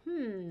like,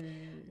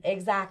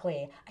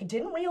 Exactly. I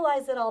didn't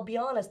realize it, I'll be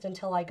honest,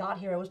 until I got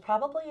here. It was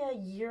probably a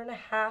year and a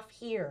half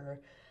here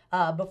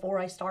before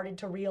I started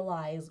to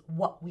realize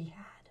what we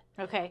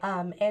had. Okay.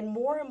 And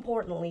more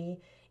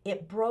importantly,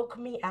 it broke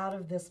me out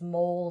of this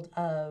mold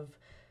of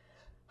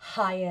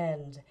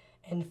high-end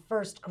and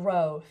first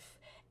growth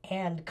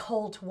and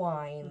cult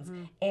wines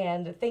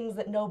and things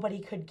that nobody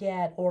could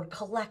get, or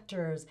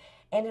collectors.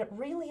 And it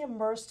really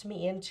immersed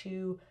me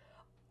into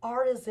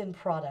artisan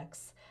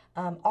products,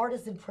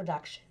 artisan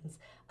productions,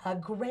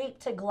 grape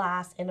to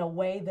glass in a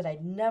way that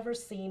I'd never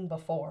seen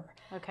before.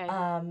 Okay.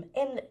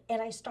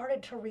 And I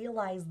started to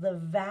realize the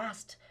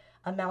vast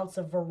amounts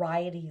of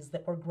varieties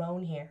that were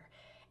grown here.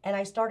 And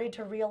I started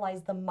to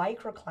realize the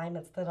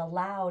microclimates that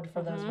allowed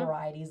for those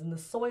varieties and the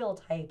soil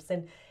types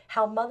and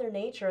how Mother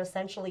Nature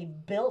essentially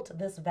built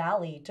this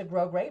valley to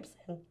grow grapes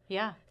in.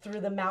 Yeah.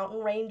 Through the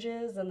mountain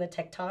ranges and the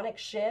tectonic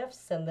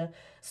shifts and the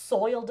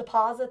soil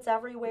deposits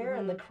everywhere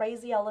and the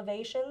crazy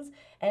elevations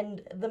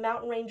and the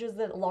mountain ranges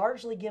that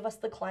largely give us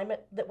the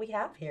climate that we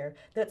have here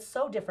that's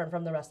so different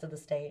from the rest of the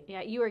state.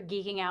 Yeah, you are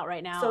geeking out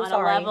right now So on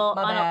sorry, a level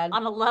my bad.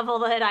 On a level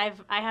that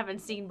I haven't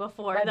seen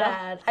before. My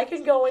bad. I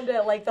can go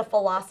into like the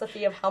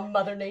philosophy of how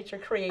Mother Nature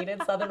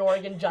created Southern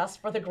Oregon just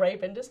for the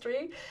grape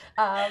industry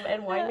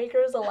and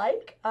winemakers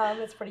alike.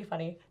 It's pretty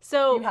funny.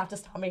 So you have to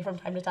stop me from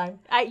time to time.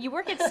 You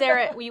work at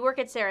Serra. You work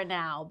at Serra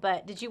now,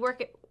 but did you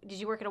work at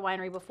a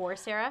winery before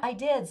Serra? I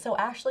did. So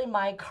actually,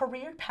 my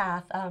career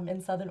path in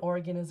Southern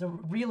Oregon is a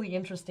really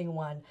interesting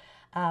one.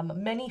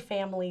 Many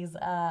families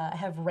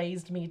have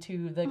raised me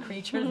to the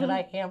creature that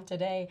I am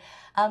today.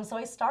 So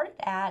I started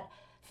at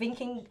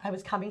thinking I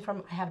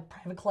had a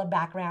private club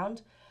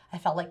background. I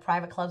felt like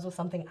private clubs was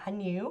something I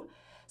knew.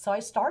 So I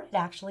started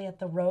actually at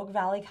the Rogue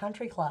Valley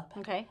Country Club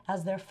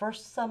as their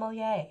first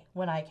sommelier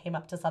when I came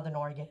up to Southern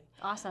Oregon.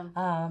 Awesome.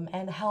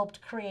 And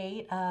helped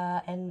create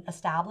and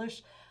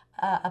establish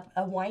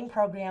a wine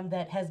program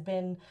that has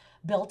been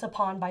built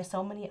upon by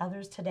so many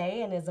others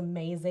today and is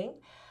amazing.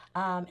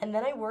 And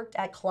then I worked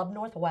at Club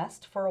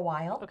Northwest for a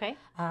while. Okay.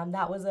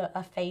 That was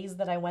a phase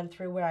that I went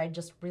through where I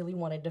just really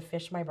wanted to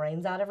fish my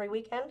brains out every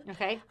weekend.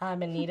 Okay.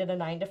 And needed a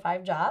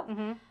 9-to-5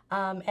 job.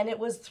 And it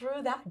was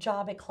through that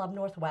job at Club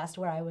Northwest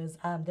where I was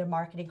their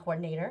marketing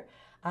coordinator,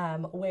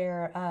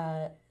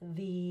 where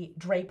the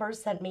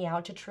Drapers sent me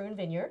out to Troon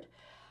Vineyard.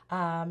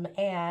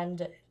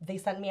 And they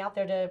sent me out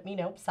there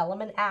to, sell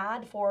them an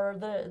ad for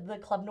the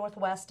Club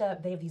Northwest.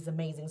 They have these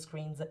amazing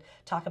screens that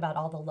talk about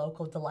all the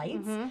local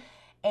delights.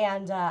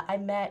 And I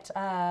met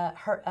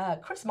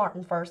Chris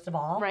Martin, first of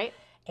all. Right.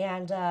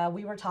 And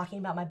we were talking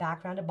about my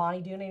background at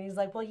Bonnie Doon, and he's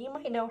like, well, you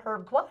might know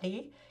Herb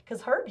Quaddy,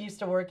 because Herb used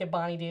to work at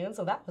Bonnie Doon,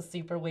 so that was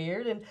super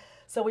weird. And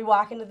so we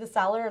walk into the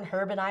cellar, and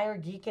Herb and I are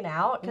geeking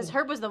out. Because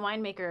Herb was the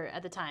winemaker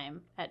at the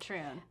time at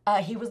Troon.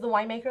 He was the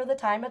winemaker at the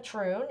time at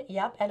Troon,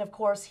 yep. And of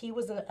course, he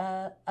was an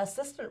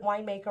assistant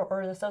winemaker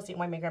or an associate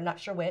winemaker, I'm not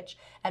sure which,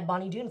 at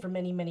Bonnie Doon for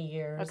many, many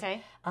years.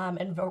 Okay.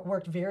 And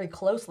worked very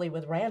closely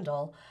with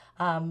Randall.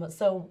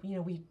 So,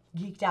 we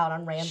geeked out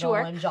on Randall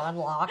and John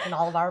Locke and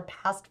all of our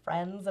past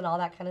friends and all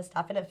that kind of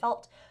stuff. And it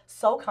felt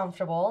so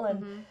comfortable.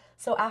 And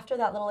so after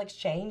that little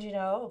exchange,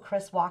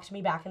 Chris walked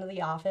me back into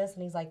the office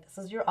and he's like, this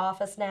is your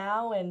office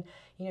now. And,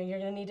 you're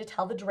going to need to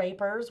tell the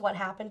drapers what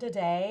happened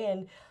today.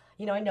 And,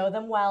 I know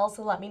them well,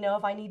 so let me know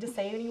if I need to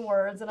say any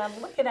words. And I'm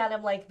looking at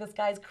him like, this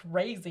guy's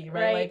crazy,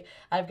 right? Like,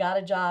 I've got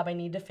a job. I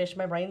need to fish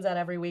my brains out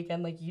every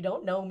weekend. Like, you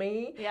don't know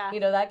me. Yeah.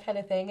 That kind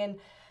of thing. And,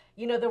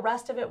 the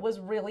rest of it was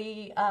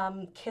really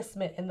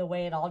kismet in the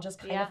way it all just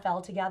kind of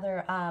fell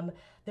together.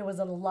 There was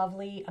a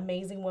lovely,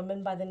 amazing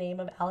woman by the name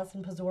of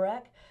Allison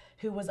Pazurek,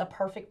 who was a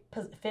perfect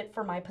fit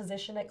for my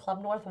position at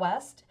Club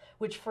Northwest,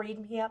 which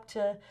freed me up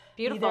to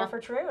be there for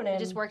Troon. And it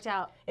just worked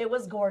out. It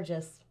was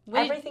gorgeous.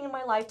 Everything in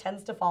my life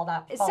tends to fall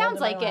It sounds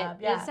like it.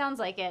 Yeah. It sounds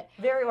like it.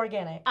 Very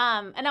organic.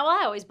 And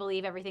I always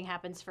believe everything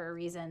happens for a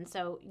reason.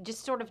 So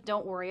just sort of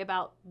don't worry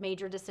about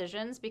major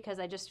decisions, because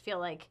I just feel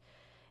like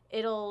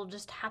it'll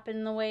just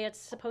happen the way it's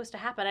supposed to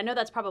happen. I know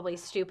that's probably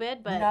stupid,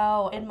 but...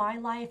 No, in my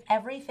life,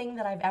 everything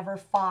that I've ever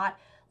fought,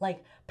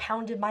 like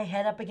pounded my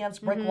head up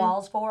against brick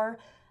walls for,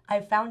 I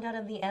found out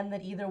in the end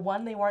that either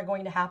one, they weren't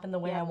going to happen the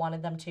way I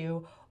wanted them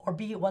to, or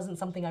B, it wasn't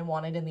something I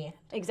wanted in the end.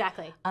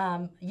 Exactly.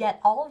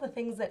 Yet all of the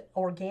things that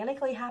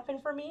organically happen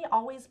for me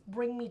always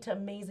bring me to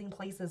amazing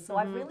places. So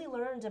I've really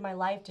learned in my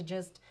life to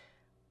just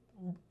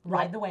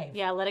ride the wave.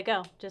 Yeah, let it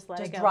go. Just let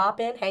it go. Just drop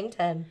in, hang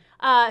 10.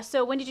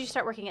 So when did you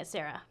start working at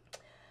Serra?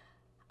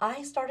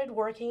 I started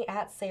working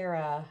at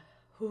Serra,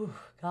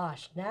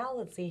 now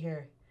let's see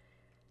here.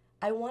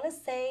 I want to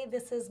say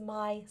this is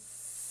my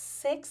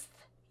 6th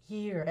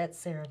year at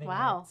Serra Vineyards.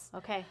 Wow,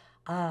 okay.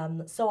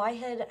 So I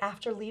had,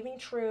 after leaving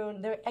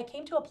Troon, I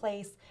came to a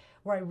place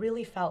where I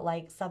really felt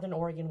like Southern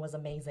Oregon was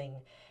amazing.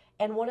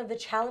 And one of the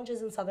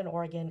challenges in Southern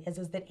Oregon is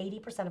that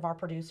 80% of our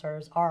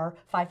producers are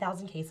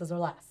 5,000 cases or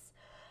less.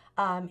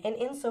 And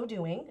in so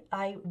doing,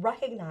 I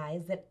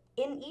recognize that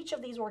in each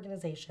of these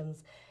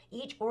organizations,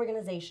 each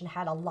organization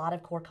had a lot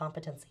of core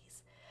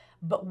competencies.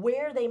 But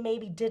where they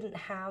maybe didn't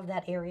have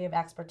that area of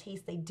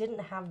expertise, they didn't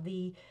have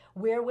the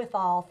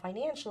wherewithal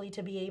financially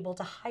to be able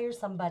to hire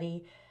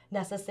somebody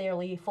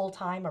necessarily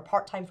full-time or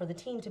part-time for the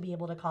team to be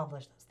able to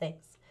accomplish those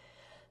things.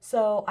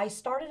 So I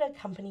started a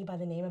company by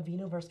the name of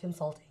Vinoverse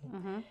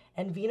Consulting.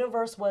 And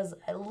Vinoverse was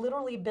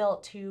literally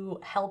built to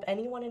help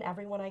anyone and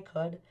everyone I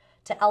could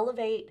to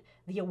elevate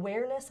the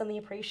awareness and the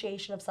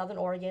appreciation of Southern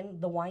Oregon,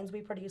 the wines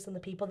we produce and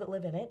the people that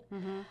live in it,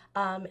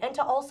 and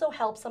to also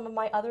help some of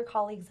my other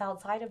colleagues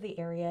outside of the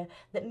area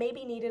that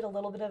maybe needed a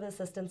little bit of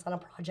assistance on a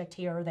project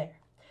here or there.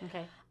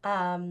 Okay.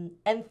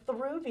 And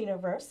through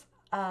Vinoverse,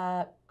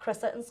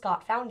 Krista and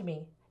Scott found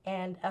me.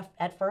 And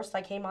at first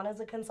I came on as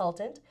a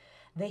consultant.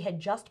 They had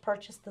just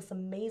purchased this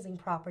amazing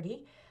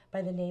property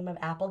by the name of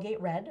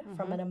Applegate Red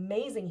from an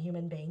amazing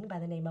human being by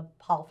the name of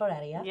Paul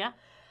Ferreira. Yeah.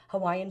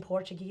 Hawaiian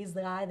Portuguese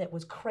guy that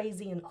was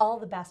crazy in all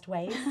the best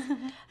ways,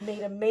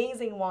 made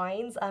amazing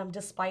wines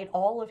despite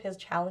all of his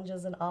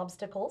challenges and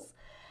obstacles.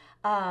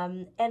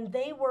 And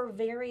they were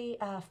very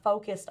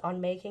focused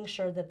on making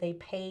sure that they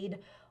paid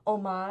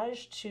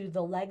homage to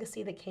the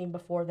legacy that came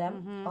before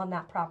them on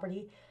that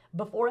property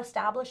before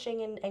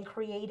establishing and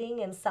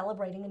creating and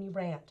celebrating a new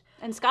brand.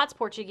 And Scott's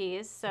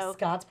Portuguese, so...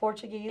 Scott's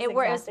Portuguese, it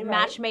was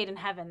match made in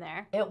heaven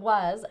there. It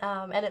was,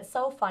 and it's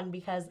so fun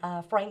because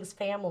Frank's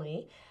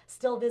family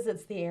still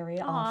visits the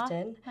area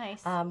often.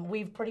 Nice.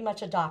 We've pretty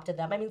much adopted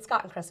them. I mean,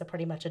 Scott and Chris have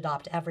pretty much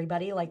adopt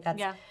everybody. Like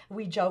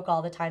we joke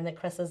all the time that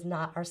Chris is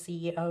not our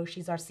CEO,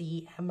 she's our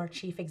CEM, our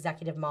Chief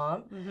Executive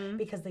Mom,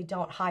 because they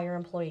don't hire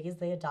employees,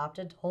 they adopt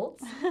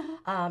adults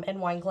and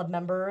wine club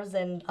members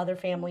and other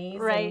families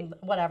and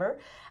whatever.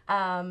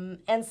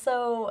 And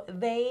so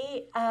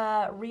they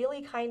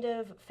really kind of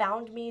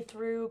found me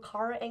through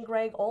Cara and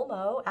Greg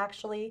Olmo,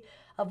 actually,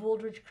 of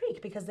Wooldridge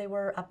Creek, because they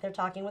were up there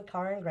talking with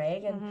Cara and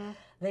Greg, and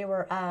they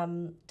were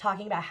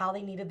talking about how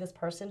they needed this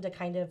person to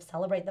kind of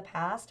celebrate the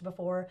past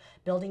before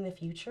building the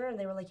future. And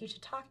they were like, you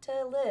should talk to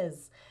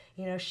Liz.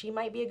 You know, she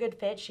might be a good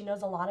fit. She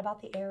knows a lot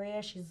about the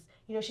area. She's,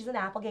 she's an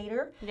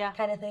applicator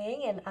kind of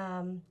thing.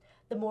 And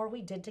the more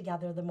we did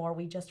together, the more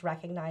we just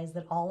recognized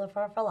that all of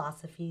our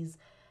philosophies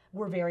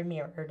were very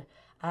mirrored.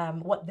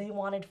 What they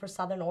wanted for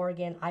Southern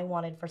Oregon, I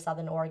wanted for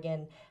Southern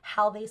Oregon.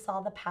 How they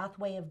saw the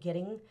pathway of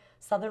getting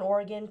Southern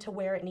Oregon to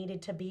where it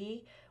needed to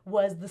be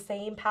was the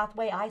same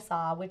pathway I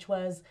saw, which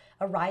was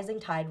a rising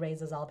tide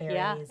raises all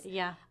berries.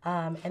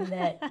 And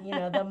that,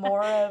 the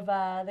more of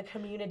the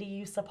community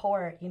you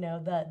support,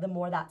 the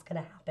more that's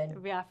going to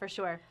happen. Yeah, for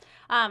sure.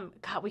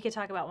 God, we could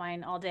talk about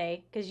wine all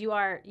day, because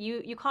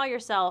you call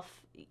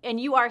yourself, and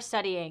you are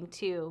studying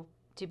to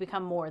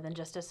become more than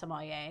just a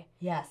sommelier.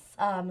 Yes.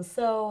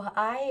 So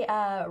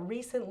I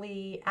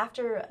recently,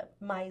 after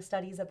my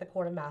studies at the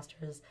Court of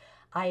Masters,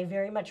 I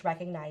very much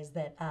recognized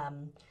that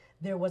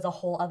there was a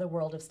whole other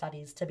world of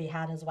studies to be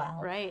had as well.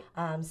 Right.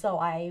 So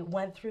I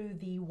went through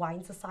the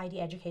Wine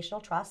Society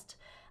Educational Trust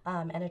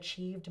and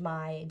achieved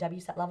my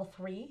WSET Level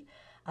 3.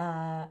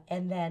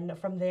 And then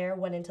from there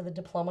went into the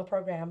diploma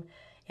program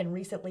and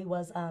recently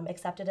was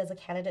accepted as a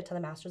candidate to the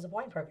Masters of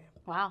Wine program.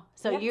 Wow.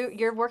 So Yes.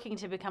 you're working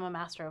to become a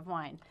master of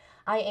wine.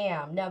 I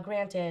am. Now,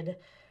 granted,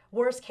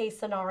 worst case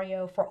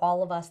scenario for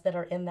all of us that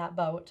are in that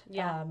boat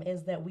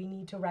is that we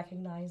need to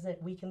recognize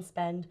that we can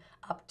spend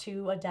up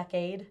to a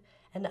decade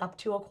and up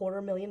to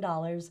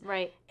 $250,000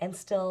 Right. and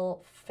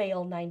still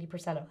fail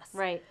 90% of us.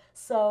 Right.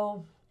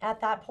 So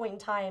at that point in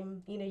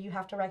time, you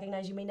have to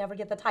recognize you may never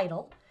get the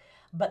title,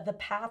 but the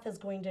path is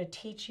going to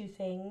teach you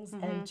things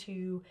and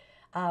to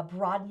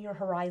broaden your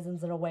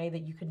horizons in a way that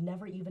you could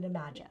never even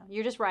imagine. Yeah.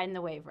 You're just riding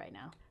the wave right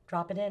now.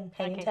 Drop it in,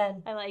 hang in Okay.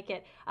 10. I like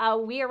it.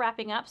 We are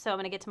wrapping up, so I'm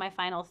going to get to my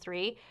final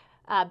 3.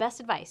 Best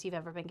advice you've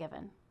ever been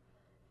given?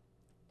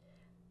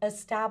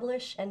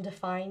 Establish and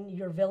define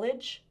your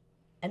village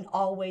and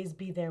always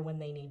be there when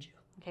they need you.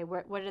 Okay.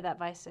 Where did that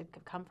advice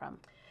come from?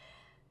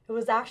 It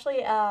was actually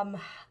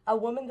a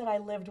woman that I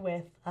lived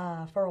with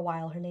for a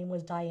while. Her name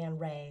was Diane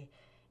Ray,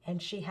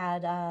 and she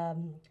had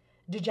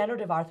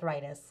degenerative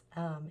arthritis,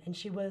 and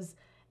she was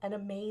an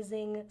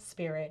amazing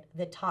spirit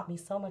that taught me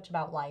so much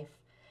about life.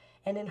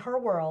 And in her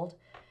world,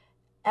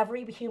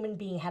 every human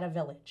being had a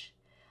village,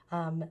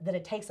 that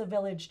it takes a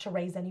village to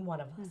raise any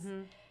one of us.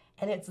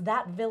 And it's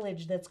that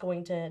village that's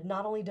going to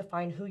not only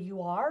define who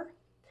you are,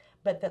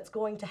 but that's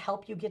going to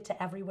help you get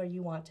to everywhere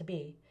you want to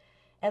be.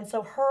 And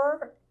so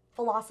her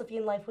philosophy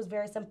in life was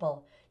very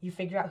simple. You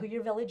figure out who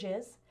your village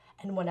is,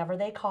 and whenever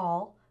they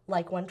call,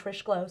 like one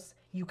Trish Glose,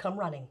 you come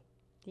running.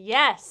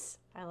 Yes.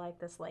 I like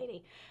this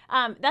lady.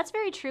 That's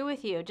very true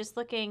with you. Just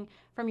looking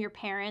from your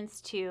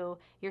parents to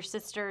your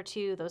sister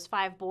to those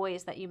 5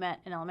 boys that you met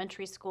in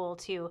elementary school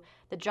to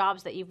the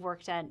jobs that you've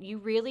worked at, you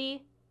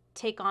really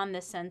take on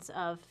this sense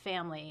of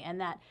family, and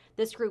that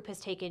this group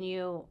has taken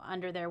you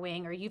under their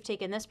wing, or you've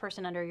taken this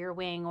person under your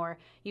wing, or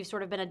you've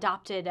sort of been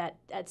adopted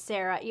at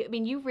Serra. I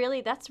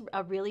mean, that's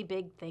a really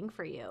big thing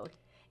for you.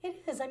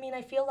 It is. I mean,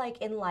 I feel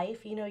like in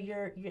life,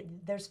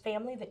 there's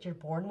family that you're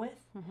born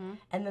with,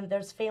 and then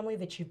there's family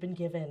that you've been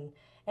given.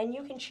 And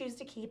you can choose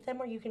to keep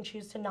them or you can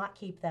choose to not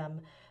keep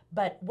them.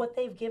 But what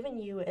they've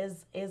given you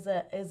is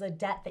a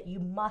debt that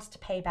you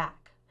must pay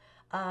back.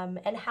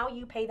 And how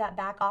you pay that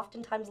back,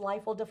 oftentimes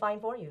life will define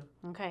for you.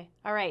 Okay.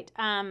 All right.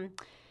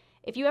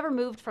 If you ever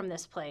moved from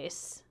this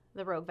place,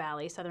 the Rogue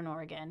Valley, Southern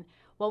Oregon,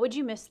 what would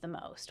you miss the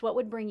most? What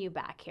would bring you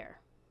back here?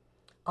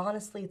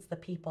 Honestly, it's the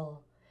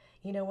people.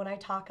 When I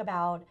talk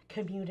about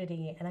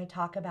community and I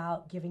talk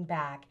about giving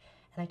back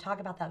and I talk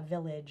about that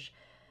village,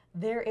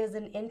 there is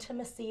an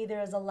intimacy,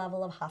 there is a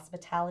level of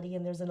hospitality,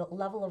 and there's a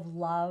level of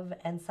love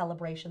and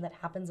celebration that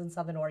happens in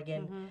Southern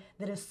Oregon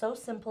that is so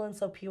simple and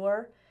so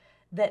pure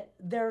that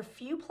there are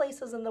few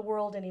places in the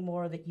world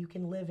anymore that you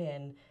can live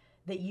in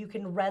that you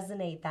can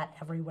resonate that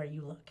everywhere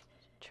you look.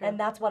 True. And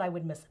that's what I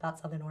would miss about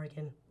Southern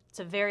Oregon. It's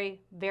a very,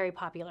 very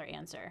popular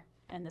answer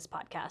in this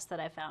podcast that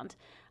I found.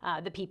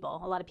 The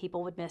people. A lot of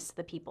people would miss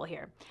the people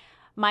here.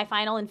 My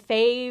final and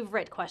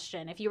favorite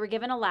question. If you were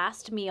given a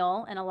last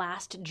meal and a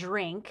last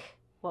drink,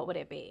 what would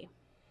it be?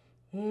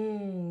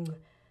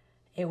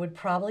 It would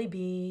probably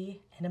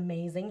be an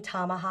amazing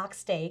tomahawk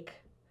steak,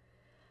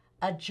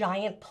 a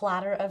giant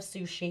platter of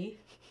sushi,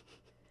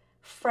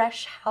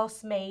 fresh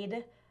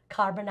house-made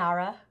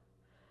carbonara,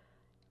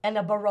 and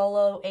a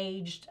Barolo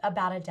aged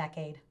about a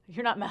decade.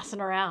 You're not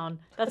messing around.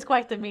 That's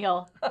quite the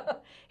meal.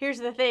 Here's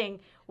the thing.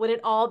 Would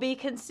it all be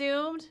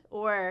consumed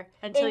or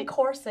until in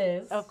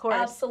courses? Of course.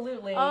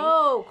 Absolutely.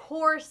 Oh,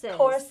 courses.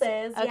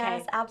 Courses, okay.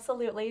 Yes,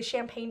 absolutely.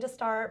 Champagne to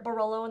start,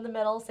 Barolo in the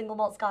middle, single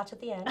malt scotch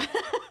at the end.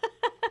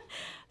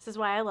 This is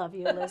why I love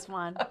you, Liz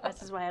Juan.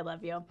 This is why I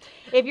love you.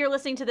 If you're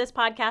listening to this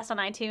podcast on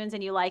iTunes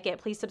and you like it,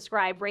 please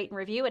subscribe, rate, and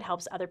review. It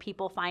helps other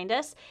people find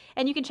us.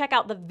 And you can check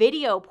out the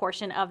video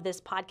portion of this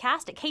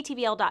podcast at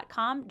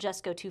ktvl.com.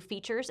 Just go to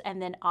features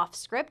and then off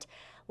script.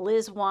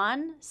 Liz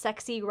Juan,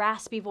 sexy,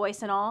 raspy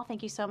voice and all,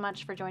 thank you so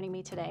much for joining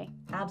me today.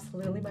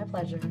 Absolutely, my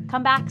pleasure.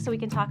 Come back so we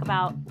can talk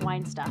about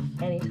wine stuff.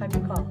 Anytime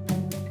you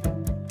call.